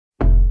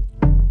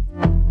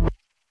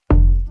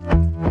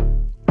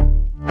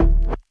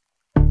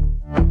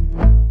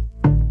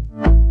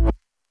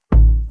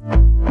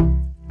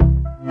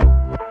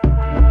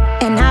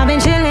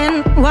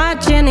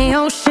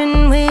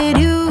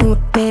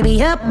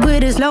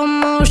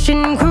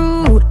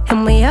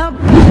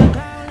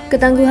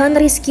Ketangguhan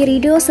Rizky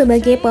Ridho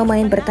sebagai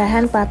pemain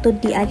bertahan patut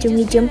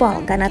diacungi jempol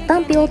karena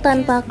tampil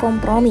tanpa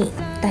kompromi.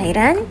 Tak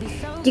heran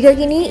jika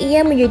kini ia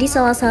menjadi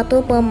salah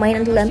satu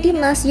pemain andalan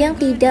timnas yang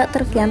tidak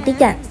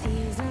tergantikan.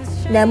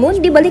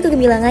 Namun di balik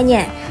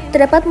kegemilangannya,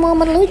 terdapat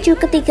momen lucu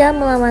ketika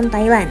melawan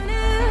Thailand.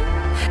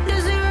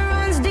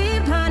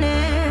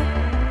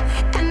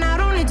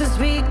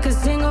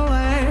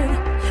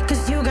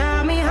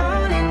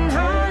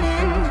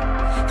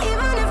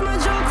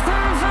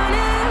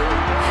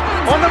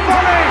 On the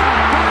volley!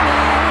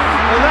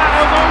 And that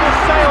has almost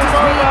sailed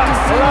over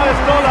Elias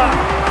Dollar.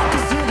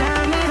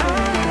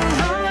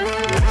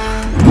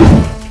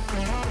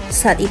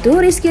 Saat itu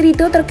Rizky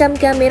Ridho terekam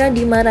kamera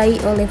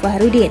dimarahi oleh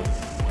Fachrudin.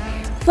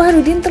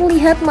 Fachrudin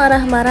terlihat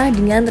marah-marah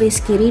dengan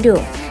Rizky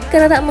Ridho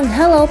karena tak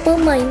menghalau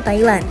pemain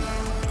Thailand.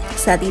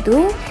 Saat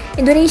itu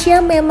Indonesia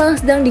memang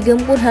sedang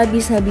digempur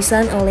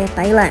habis-habisan oleh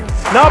Thailand.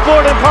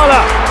 LUPUT and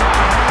Pala.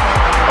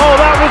 Oh,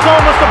 that was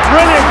almost a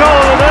brilliant goal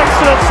and an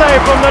excellent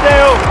save from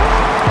Nadeo.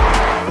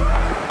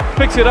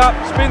 Picks it up,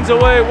 spins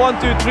away,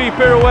 1-2-3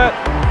 pirouette,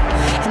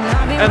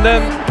 and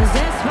then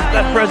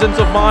that presence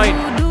of mind.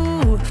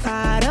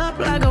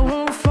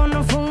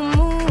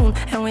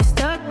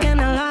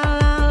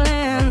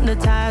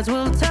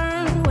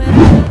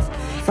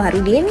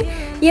 Fachrudin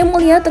yang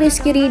melihat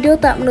Rizky Ridho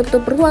tak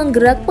menutup ruang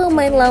gerak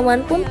pemain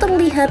lawan pun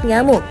terlihat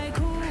ngamuk.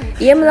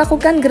 Ia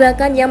melakukan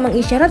gerakan yang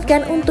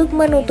mengisyaratkan untuk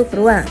menutup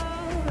ruang.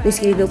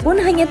 Rizky Ridho pun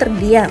hanya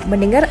terdiam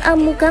mendengar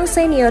amukan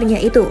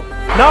seniornya itu.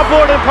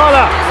 LUPUT and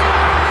Pala.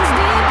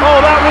 Oh,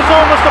 that was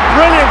almost a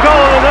brilliant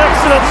goal and an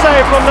excellent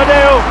save from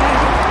Nadeo.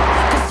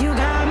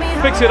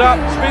 Picks it up,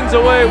 spins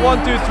away,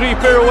 1-2-3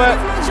 pirouette,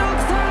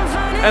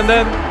 and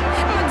then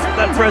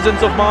that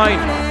presence of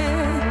mind.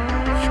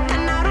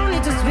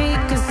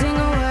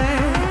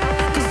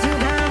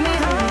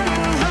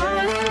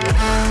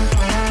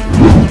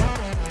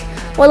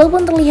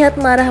 Walaupun terlihat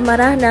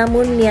marah-marah,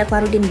 namun niat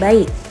Fachrudin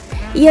baik.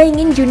 Ia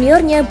ingin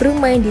juniornya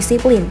bermain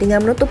disiplin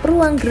dengan menutup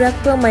ruang gerak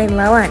pemain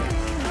lawan.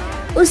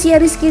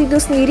 Usia Rizky Ridho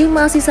sendiri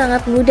masih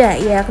sangat muda,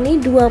 yakni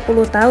 20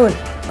 tahun.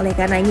 Oleh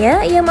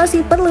karenanya, ia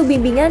masih perlu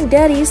bimbingan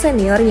dari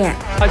seniornya.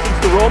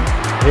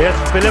 Yes,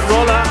 Philip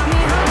Roller.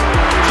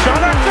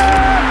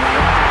 Jonathan!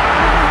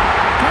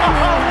 Oh,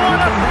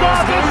 what a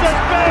start this has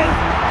been!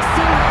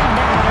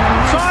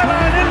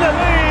 Thailand in the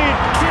lead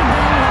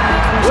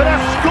with a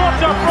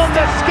scorcher from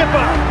the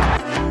skipper.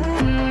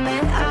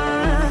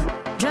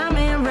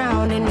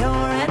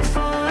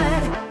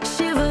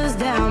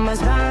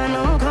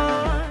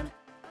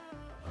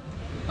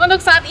 Untuk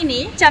saat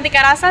ini,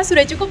 Cantika rasa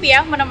sudah cukup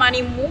ya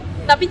menemanimu,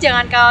 tapi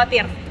jangan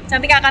khawatir.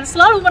 Cantika akan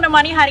selalu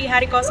menemani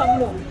hari-hari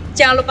kosongmu.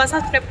 Jangan lupa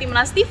subscribe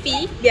Timnas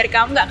TV, biar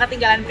kamu gak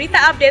ketinggalan berita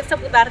update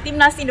seputar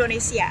Timnas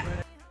Indonesia.